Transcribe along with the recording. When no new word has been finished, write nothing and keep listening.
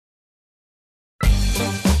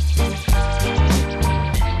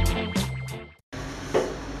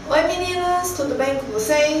tudo bem com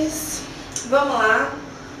vocês? Vamos lá.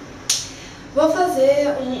 Vou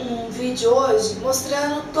fazer um vídeo hoje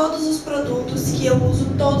mostrando todos os produtos que eu uso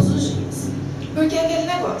todos os dias. Porque é aquele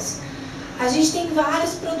negócio, a gente tem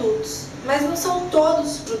vários produtos, mas não são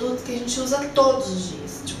todos os produtos que a gente usa todos os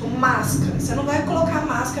dias. Tipo máscara, você não vai colocar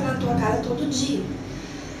máscara na tua cara todo dia.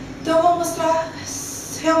 Então eu vou mostrar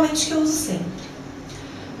realmente que eu uso sempre.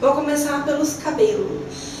 Vou começar pelos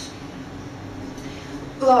cabelos.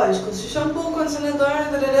 Lógico, shampoo, condicionador,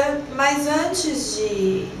 mas antes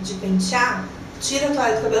de pentear, tira a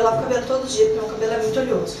toalha do cabelo, lava o cabelo todo dia, porque o meu cabelo é muito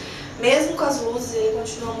oleoso. Mesmo com as luzes, ele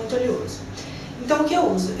continua muito oleoso. Então o que eu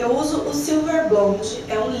uso? Eu uso o Silver Blonde,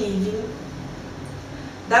 é um leave-in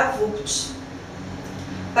da Vult.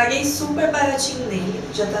 Paguei super baratinho nele,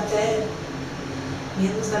 já tá até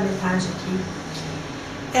menos da metade aqui.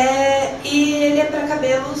 E ele é pra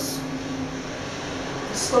cabelos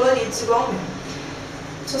descoloridos, igual o meu.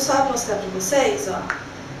 Deixa eu só mostrar pra vocês, ó.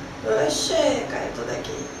 Oxê, caiu tudo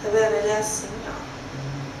aqui. Tá vendo? Ele é assim, ó.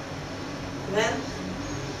 Tá vendo?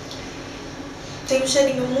 Tem um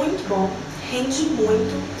cheirinho muito bom, rende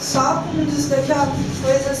muito. Só com isso daqui, ó,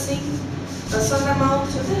 coisa assim, passou na mão,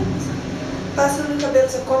 deixa eu ver. Passa no cabelo,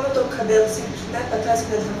 você como eu tô com o cabelo assim, né, pra trás, o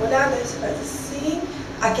cabelo tá molhado, aí você faz assim.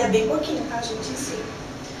 Aqui é bem pouquinho, tá, gente? Assim.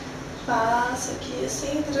 Passa aqui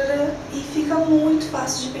assim, e fica muito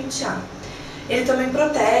fácil de pentear. Ele também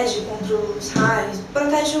protege contra os raios,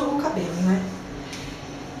 protege o cabelo, né?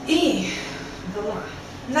 E, vamos lá,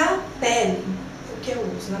 na pele, o que eu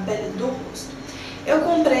uso? Na pele do rosto. Eu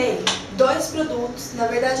comprei dois produtos, na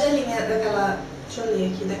verdade a linha daquela, deixa eu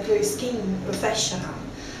ler aqui, da Clear Skin Professional,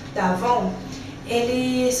 da Avon.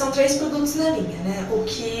 Eles são 3 produtos na linha, né? O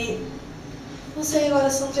que, não sei agora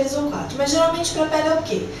se são 3 ou 4, mas geralmente pra pele é o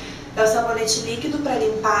quê? É o sabonete líquido pra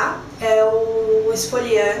limpar, é o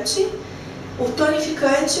esfoliante, o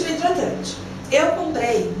tonificante e o hidratante. Eu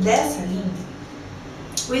comprei dessa linha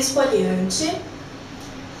o esfoliante,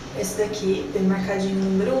 esse daqui, vem marcadinho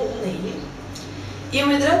número 1 nele, e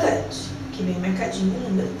o hidratante, que vem marcadinho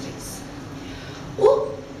número 3. O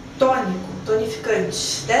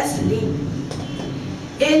tonificante dessa linha,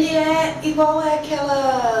 ele é igual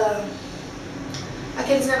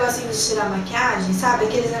aqueles negocinhos de tirar maquiagem, sabe?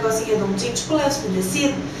 Aqueles negocinhos redondinhos, tipo lenço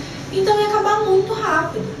umedecido. Então ia acabar muito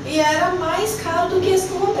rápido e era mais caro do que esse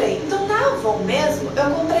que eu comprei. Então na Avon mesmo,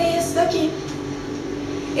 eu comprei esse daqui.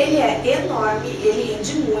 Ele é enorme, ele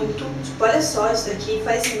rende muito. Tipo, olha só, isso daqui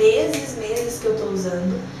faz meses que eu tô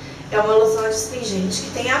usando. É uma loção astringente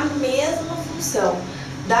que tem a mesma função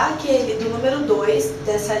do número 2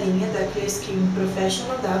 dessa linha, da Clear Skin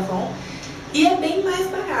Professional da Avon. E é bem mais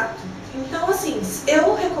barato. Então assim,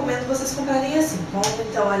 eu recomendo vocês comprarem assim. Compre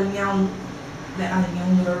então a linha 1.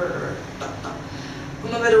 O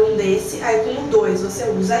número 1 desse, aí com o 2 você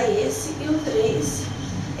usa esse e o 3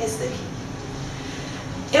 esse daqui.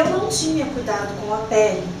 Eu não tinha cuidado com a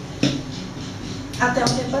pele até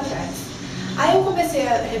um tempo atrás. Aí eu comecei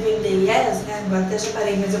a revender Yes, né? Agora até já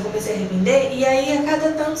parei, mas eu comecei a revender. E aí a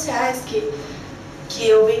cada tantos reais que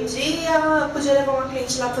eu vendia, eu podia levar uma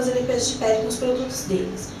cliente lá pra fazer limpeza de pele com os produtos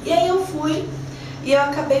deles. E aí eu fui e eu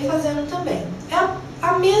acabei fazendo também. É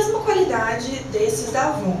a mesma qualidade desses da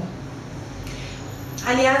Avon.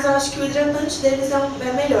 Aliás, eu acho que o hidratante deles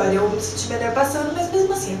é melhor. Eu me senti melhor passando, mas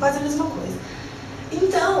mesmo assim, é quase a mesma coisa.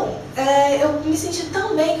 Então, eu me senti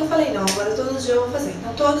tão bem que eu falei, não, agora todo dia eu vou fazer.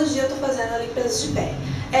 Então, todo dia eu tô fazendo a limpeza de pele.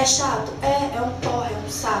 É chato? É um porre, é um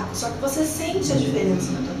saco. Só que você sente a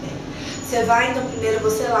diferença na tua pele. Você vai, então, primeiro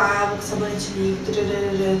você lava com sabonete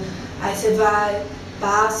líquido, aí você vai,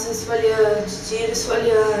 passa o esfoliante, tira o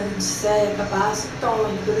esfoliante, seca, passa o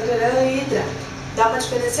tônico, e hidrata. Dá uma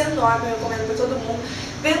diferença enorme, eu recomendo pra todo mundo.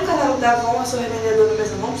 Vem no catálogo da Avon, eu sou revendedora,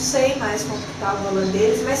 mas eu não sei mais quanto tá o valor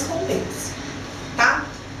deles, mas compensa, tá?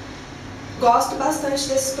 Gosto bastante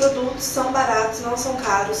desses produtos, são baratos, não são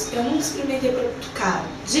caros. Eu nunca experimentei produto caro.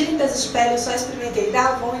 De limpeza de pele eu só experimentei da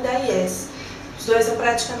Avon e da Yes. Os dois são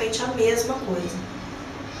praticamente a mesma coisa.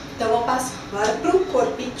 Então vamos passar agora pro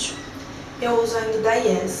corpício. Eu uso ainda da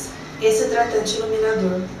Yes, esse hidratante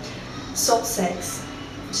iluminador Soul Sex.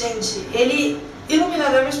 Gente, ele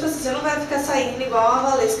iluminador, mas tipo assim, você não vai ficar saindo igual a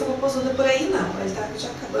Valesca popozuda por aí, não. Ele tá já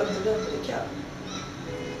acabando, tá vendo? Por aqui,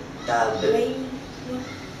 ó. Tá bem...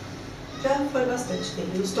 Já foi bastante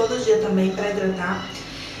dele. Eu uso todo dia também pra hidratar.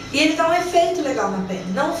 E ele dá um efeito legal na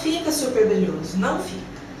pele. Não fica super brilhoso, não fica.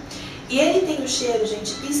 E ele tem um cheiro,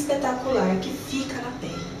 gente, espetacular, que fica na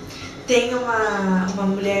pele. Tem uma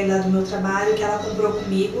mulher lá do meu trabalho que ela comprou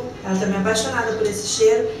comigo, ela também é apaixonada por esse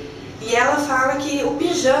cheiro, e ela fala que o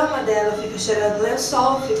pijama dela fica cheirando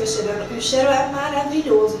lençol, fica cheirando, e o cheiro é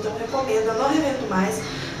maravilhoso, então eu recomendo, eu não revendo mais,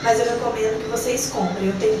 mas eu recomendo que vocês comprem.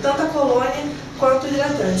 Eu tenho tanto a colônia quanto o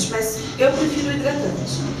hidratante, mas eu prefiro o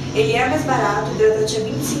hidratante. Ele é mais barato, o hidratante é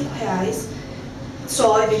R$25,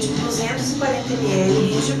 só, ele é de 240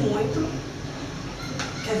 ml, rende muito.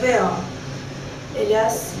 Quer ver, ó? Ele é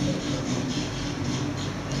assim,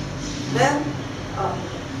 né? Ó.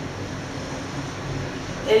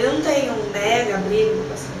 Ele não tem um mega brilho, vou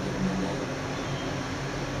passar aqui.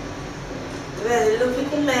 Tá vendo? Ele não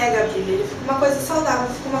fica um mega brilho, ele fica uma coisa saudável,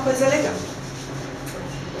 fica uma coisa legal.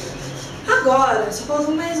 Agora, só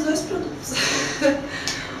faltam mais 2 produtos.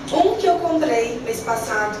 Um que eu comprei mês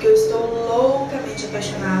passado, que eu estou loucamente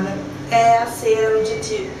apaixonada, é a cera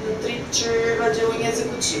nutritiva de unhas e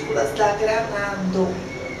cutículas da Granado.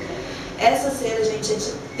 Essa cera, gente, é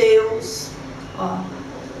de Deus. Ó,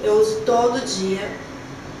 eu uso todo dia.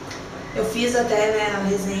 Eu fiz até, né, a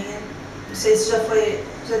resenha. Não sei se já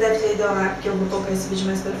deve ter ido lá, porque eu vou colocar esse vídeo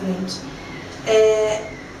mais pra frente.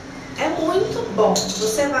 É muito bom.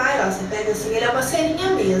 Você vai, ó, você pega assim, ele é uma cerinha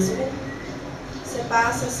mesmo. Você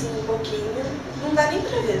passa assim um pouquinho, não dá nem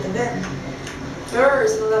pra ver, tá vendo?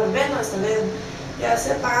 Você não dá pra ver? Não, você tá vendo? E aí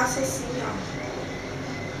você passa assim, ó,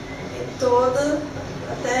 em toda,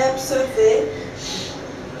 até absorver.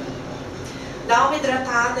 Dá uma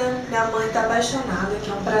hidratada, minha mãe tá apaixonada,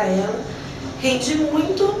 que é um pra ela. Rende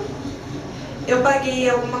muito. Eu paguei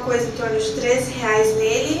alguma coisa em torno de R$13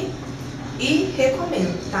 nele e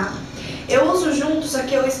recomendo, tá? Eu uso junto, só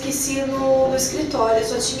que eu esqueci no escritório, eu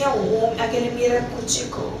só tinha aquele Mira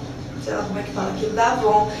Cuticle, sei lá como é que fala aquilo, da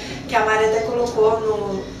Avon, que a Mari até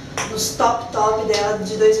colocou nos top dela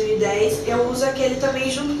de 2010, eu uso aquele também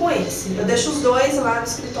junto com esse. Eu deixo os dois lá no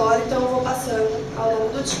escritório, então eu vou passando ao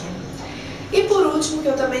longo do dia. E por último, que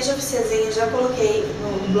eu também já fiz resenha, já coloquei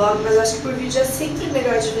no blog, mas eu acho que por vídeo é sempre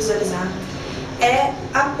melhor de visualizar, é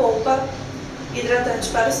a polpa hidratante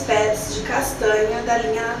para os pés de castanha da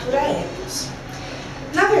linha Natura Ecos.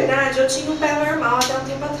 Na verdade, eu tinha um pé normal até um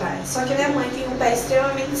tempo atrás, só que minha mãe tem um pé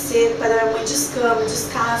extremamente seco, o pé da minha mãe descama,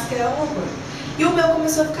 descasca, é um horror. E o meu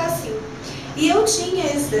começou a ficar assim. E eu tinha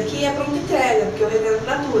esse daqui, é pronta entrega, porque eu revendo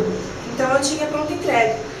Natura. Então eu tinha pronta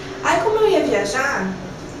entrega. Aí como eu ia viajar,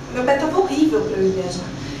 meu pé tava horrível para eu ir viajar.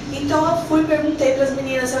 Então eu fui, perguntei para as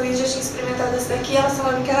meninas se alguém já tinha experimentado esse daqui, elas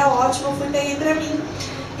falaram que era ótimo, eu fui, peguei pra mim.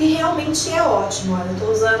 E realmente é ótimo, olha, eu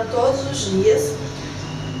tô usando todos os dias.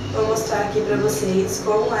 Vou mostrar aqui pra vocês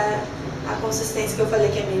como é a consistência que eu falei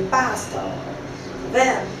que é meio pasta, ó. Tá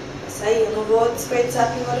vendo? Isso aí eu não vou desperdiçar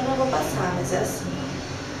porque agora eu não vou passar, mas é assim.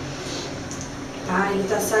 Tá, ele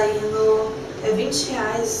tá saindo, é R$20,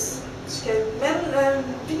 acho que é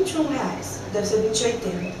R$21, deve ser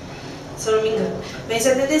R$20,80, se eu não me engano. Vem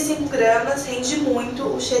 75 gramas, rende muito,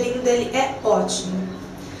 o cheirinho dele é ótimo.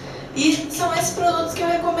 E são esses produtos que eu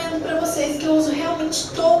recomendo pra vocês, que eu uso realmente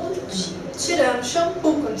todo dia. Tirando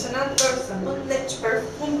shampoo, condicionador, sabonete,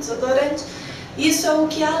 perfume, desodorante. Isso é o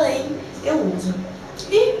que além eu uso.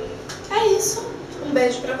 E é isso. Um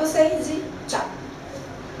beijo pra vocês e tchau!